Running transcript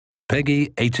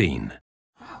Peggy 18.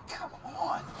 Oh, come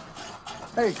on.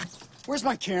 Hey, where's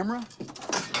my camera?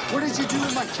 What did you do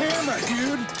with my camera,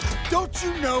 dude? Don't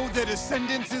you know that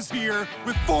Ascendance is here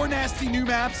with 4 nasty new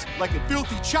maps, like a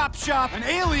filthy chop shop, an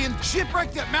alien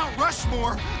shipwrecked at Mount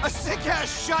Rushmore, a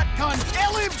sick-ass shotgun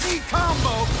LMG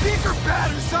combo, bigger,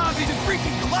 badder zombies, and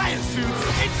freaking Goliath suits?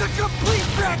 It's a complete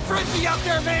crack frenzy out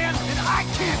there, man, and I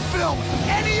can't film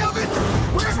any of it.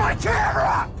 Where's my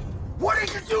camera? What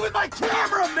did you do with my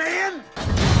camera, man?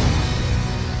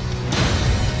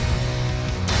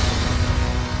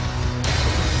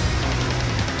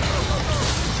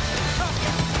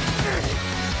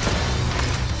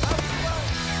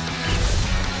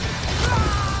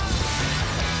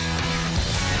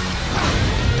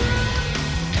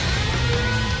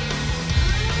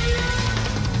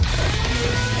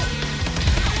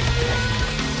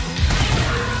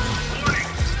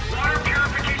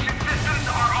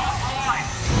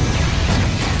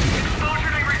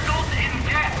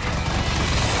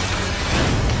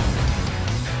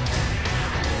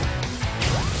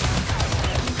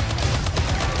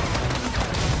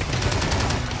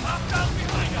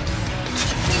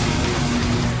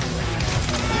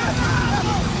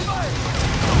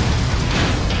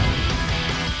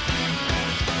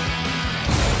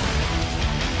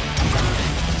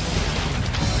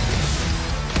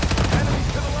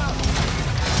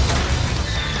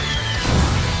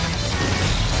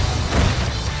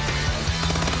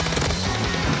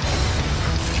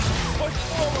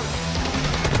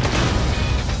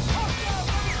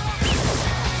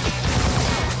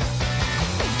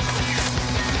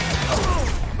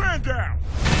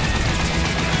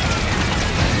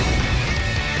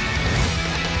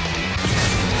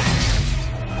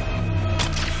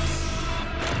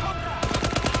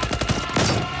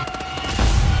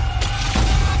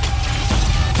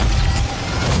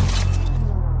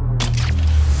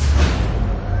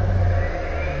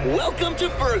 Welcome to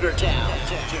Burger Town.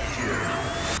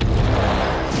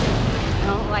 I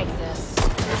don't like this.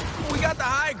 We got the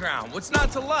high ground. What's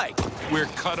not to like? We're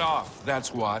cut off,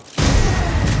 that's what. This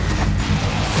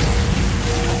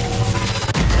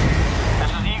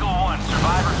is Eagle 1.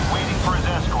 Survivor's waiting for his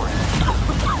escort.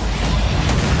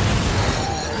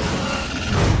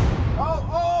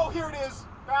 Oh, here it is.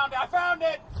 I found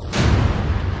it.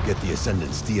 Get the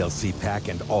Ascendance DLC pack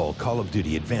and all Call of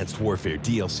Duty Advanced Warfare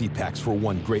DLC packs for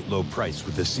one great low price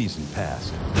with the Season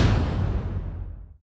Pass.